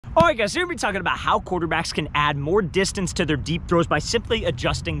All right, guys, so we're going to be talking about how quarterbacks can add more distance to their deep throws by simply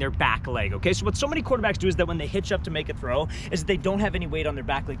adjusting their back leg, okay? So what so many quarterbacks do is that when they hitch up to make a throw is that they don't have any weight on their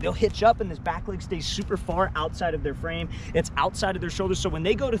back leg. They'll hitch up and this back leg stays super far outside of their frame. It's outside of their shoulders. So when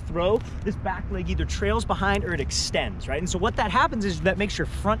they go to throw, this back leg either trails behind or it extends, right? And so what that happens is that makes your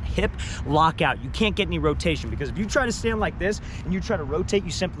front hip lock out. You can't get any rotation because if you try to stand like this and you try to rotate,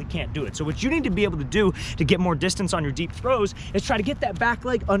 you simply can't do it. So what you need to be able to do to get more distance on your deep throws is try to get that back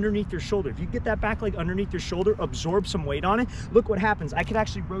leg underneath your shoulder. If you get that back leg underneath your shoulder, absorb some weight on it, look what happens. I could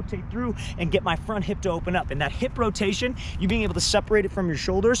actually rotate through and get my front hip to open up. And that hip rotation, you being able to separate it from your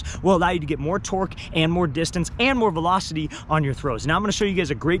shoulders, will allow you to get more torque and more distance and more velocity on your throws. Now I'm gonna show you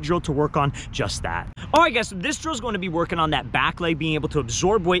guys a great drill to work on just that. All right, guys, so this drill is going to be working on that back leg being able to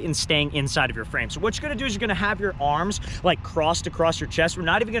absorb weight and staying inside of your frame. So what you're gonna do is you're gonna have your arms like crossed across your chest. We're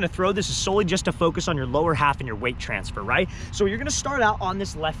not even gonna throw. This is solely just to focus on your lower half and your weight transfer, right? So you're gonna start out on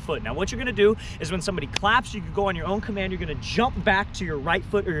this left foot. Now what you're gonna do is when somebody claps, you can go on your own command, you're gonna jump back to your right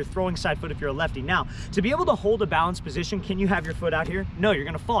foot or your throwing side foot if you're a lefty. Now, to be able to hold a balanced position, can you have your foot out here? No, you're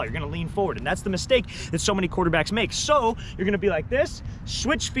gonna fall, you're gonna lean forward. And that's the mistake that so many quarterbacks make. So you're gonna be like this,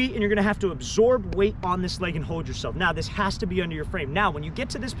 switch feet, and you're gonna have to absorb weight on this leg and hold yourself. Now, this has to be under your frame. Now, when you get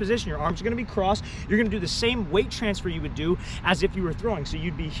to this position, your arms are gonna be crossed. You're gonna do the same weight transfer you would do as if you were throwing. So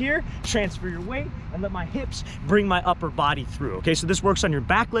you'd be here, transfer your weight, and let my hips bring my upper body through. Okay, so this works on your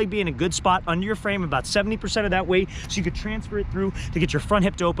back leg being a good spot under your frame, about 70% of that weight, so you could transfer it through to get your front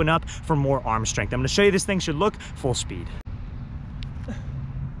hip to open up for more arm strength. I'm gonna show you this thing should look full speed.